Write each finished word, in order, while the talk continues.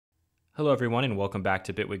Hello everyone and welcome back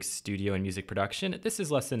to Bitwig Studio and Music Production. This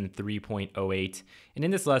is lesson 3.08, and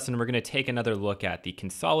in this lesson we're going to take another look at the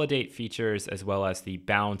consolidate features as well as the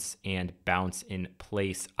bounce and bounce in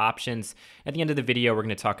place options. At the end of the video we're going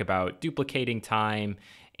to talk about duplicating time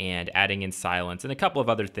and adding in silence and a couple of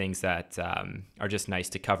other things that are just nice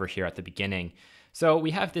to cover here at the beginning. So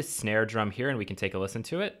we have this snare drum here and we can take a listen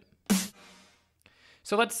to it.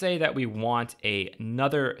 So let's say that we want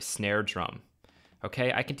another snare drum.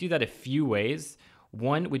 Okay, I can do that a few ways.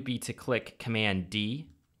 One would be to click Command D,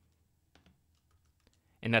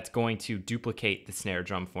 and that's going to duplicate the snare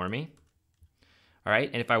drum for me. All right,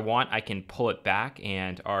 and if I want, I can pull it back,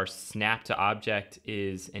 and our snap to object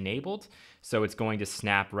is enabled. So it's going to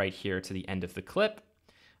snap right here to the end of the clip.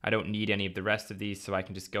 I don't need any of the rest of these, so I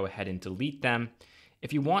can just go ahead and delete them.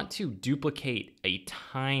 If you want to duplicate a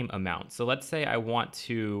time amount, so let's say I want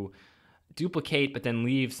to duplicate but then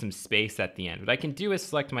leave some space at the end. What I can do is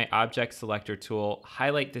select my object selector tool,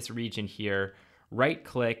 highlight this region here, right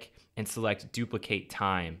click and select duplicate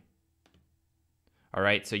time. All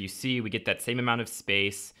right, so you see we get that same amount of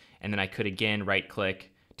space, and then I could again right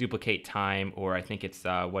click, duplicate time, or I think it's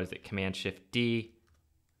Command Shift D,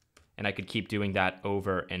 and I could keep doing that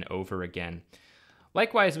over and over again.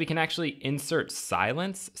 Likewise, we can actually insert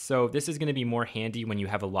silence. So this is going to be more handy when you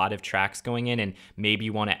have a lot of tracks going in and maybe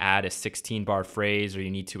you want to add a 16-bar phrase, or you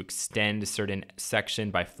need to extend a certain section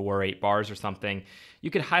by 4 or 8 bars or something. You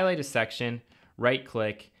could highlight a section, right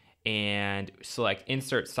click, and select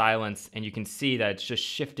insert silence, and you can see that it's just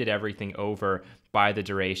shifted everything over by the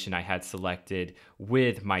duration I had selected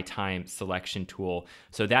with my time selection tool.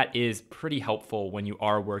 So that is pretty helpful when you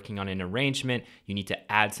are working on an arrangement. You need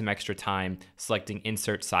to add some extra time. Selecting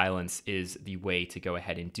insert silence is the way to go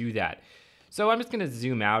ahead and do that. So I'm just going to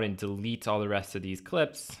zoom out and delete all the rest of these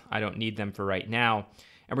clips. I don't need them for right now.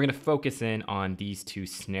 And we're going to focus in on these two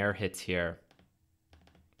snare hits here.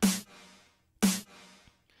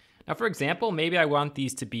 Now, for example, maybe I want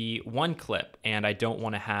these to be one clip and I don't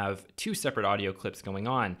want to have two separate audio clips going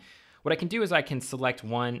on. What I can do is I can select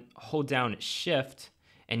one, hold down Shift,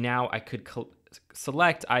 and now I could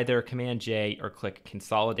select either Command J or click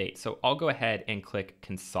Consolidate. So I'll go ahead and click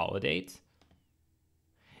Consolidate.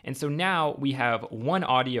 And so now we have one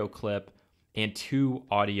audio clip and two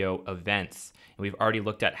audio events. And we've already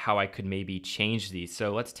looked at how I could maybe change these.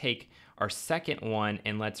 So let's take our second one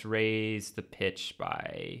and let's raise the pitch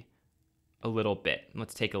by a little bit.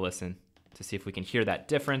 Let's take a listen to see if we can hear that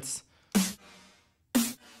difference.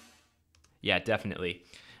 Yeah, definitely.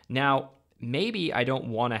 Now, maybe I don't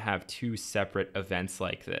want to have two separate events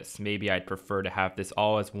like this. Maybe I'd prefer to have this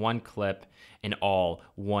all as one clip and all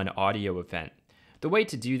one audio event. The way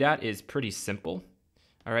to do that is pretty simple.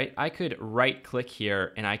 All right, I could right click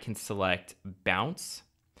here and I can select bounce.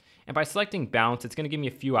 And by selecting bounce, it's going to give me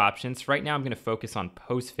a few options. Right now, I'm going to focus on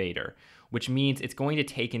post fader, which means it's going to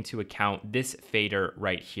take into account this fader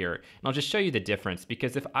right here. And I'll just show you the difference,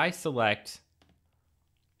 because if I select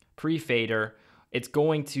pre-fader, it's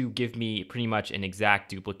going to give me pretty much an exact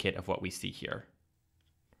duplicate of what we see here.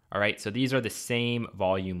 All right, so these are the same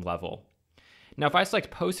volume level. Now, if I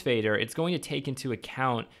select post fader, it's going to take into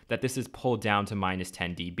account that this is pulled down to minus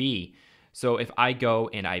 10 dB. So if I go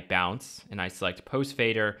and I bounce and I select post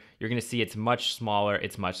fader, you're going to see it's much smaller,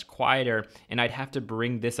 it's much quieter, and I'd have to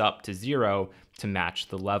bring this up to 0 to match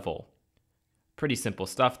the level. Pretty simple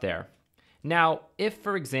stuff there. Now, if,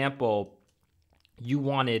 for example, you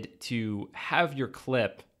wanted to have your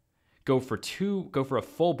clip go for a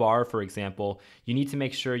full bar, for example, you need to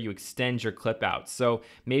make sure you extend your clip out. So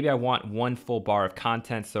maybe I want one full bar of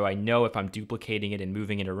content, so I know if I'm duplicating it and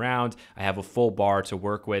moving it around, I have a full bar to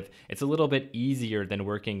work with. It's a little bit easier than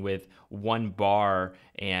working with one bar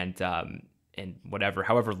and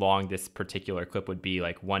however long this particular clip would be,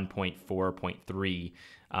 like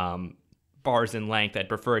 1.4.3 bars in length. I'd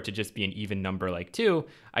prefer it to just be an even number like 2.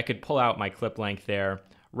 I could pull out my clip length there,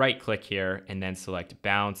 right click here, and then select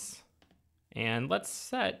bounce. And let's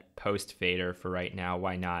set post fader for right now,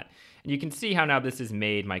 why not? And you can see how now this has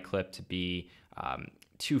made my clip to be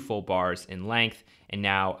 2 full bars in length, and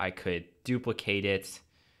now I could duplicate it,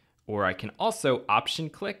 or I can also option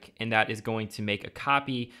click, and that is going to make a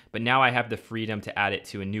copy, but now I have the freedom to add it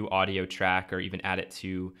to a new audio track or even add it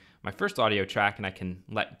to my first audio track, and I can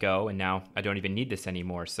let go, and now I don't even need this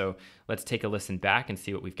anymore. So let's take a listen back and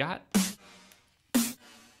see what we've got.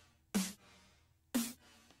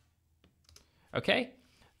 Okay,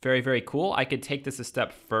 very, very cool. I could take this a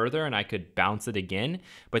step further and I could bounce it again,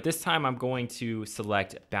 but this time I'm going to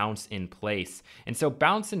select bounce in place. And so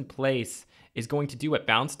bounce in place is going to do what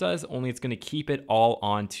bounce does, only it's going to keep it all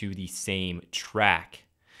onto the same track.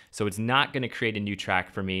 So it's not going to create a new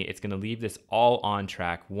track for me. It's going to leave this all on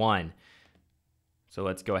track 1. So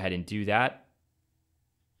let's go ahead and do that.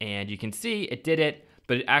 And you can see it did it,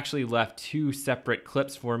 but it actually left 2 separate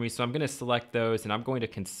clips for me. So I'm going to select those and I'm going to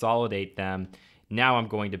consolidate them. Now I'm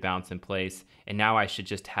going to bounce in place. And now I should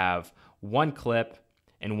just have 1 clip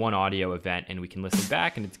and 1 audio event, and we can listen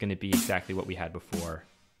back and it's going to be exactly what we had before.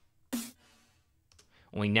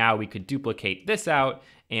 Only now we could duplicate this out,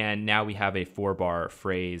 and now we have a 4-bar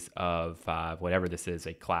phrase of whatever this is,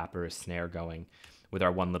 a clap or a snare going with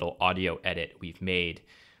our 1 little audio edit we've made.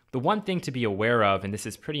 The one thing to be aware of, and this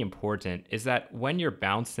is pretty important, is that when you're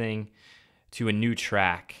bouncing to a new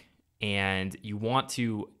track and you want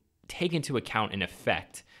to take into account an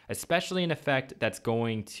effect, especially an effect that's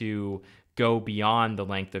going to go beyond the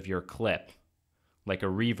length of your clip, like a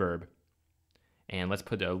reverb. And let's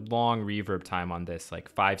put a long reverb time on this, like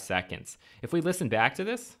 5 seconds. If we listen back to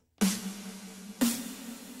this,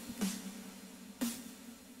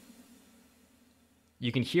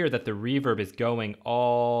 you can hear that the reverb is going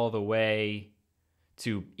all the way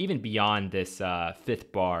to even beyond this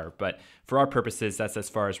 5th bar. But for our purposes, that's as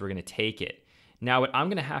far as we're going to take it. Now, what I'm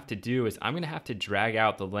going to have to do is I'm going to have to drag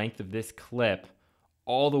out the length of this clip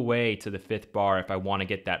all the way to the 5th bar if I want to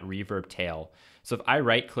get that reverb tail. So if I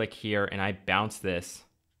right click here and I bounce this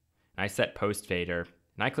and I set post fader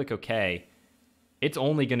and I click OK, it's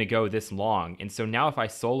only going to go this long. And so now if I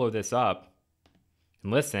solo this up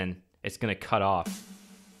and listen, it's going to cut off.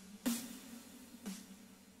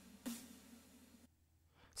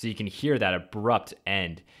 So you can hear that abrupt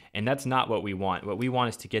end. And that's not what we want. What we want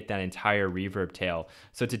is to get that entire reverb tail.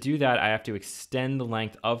 So to do that, I have to extend the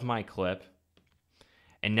length of my clip.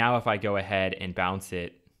 And now if I go ahead and bounce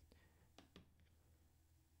it,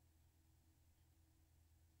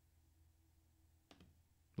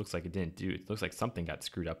 looks like it didn't do it. Looks like something got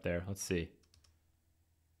screwed up there. Let's see.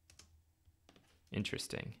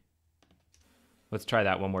 Interesting. Let's try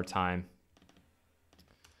that one more time.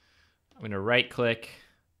 I'm going to right click,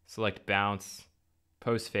 select bounce,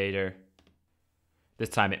 post fader. This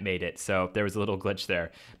time it made it, so there was a little glitch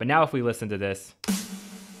there. But now if we listen to this,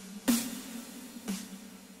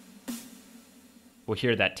 we'll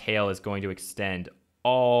hear that tail is going to extend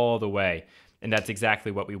all the way. And that's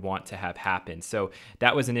exactly what we want to have happen. So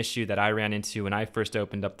that was an issue that I ran into when I first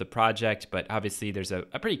opened up the project, but obviously there's a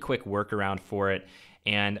pretty quick workaround for it.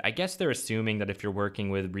 And I guess they're assuming that if you're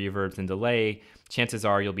working with reverbs and delay, chances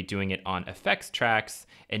are you'll be doing it on effects tracks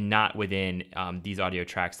and not within these audio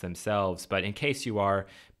tracks themselves. But in case you are,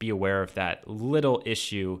 be aware of that little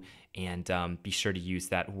issue and be sure to use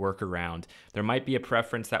that workaround. There might be a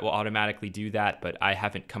preference that will automatically do that, but I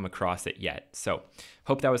haven't come across it yet. So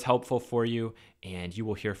hope that was helpful for you, and you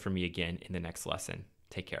will hear from me again in the next lesson.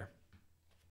 Take care.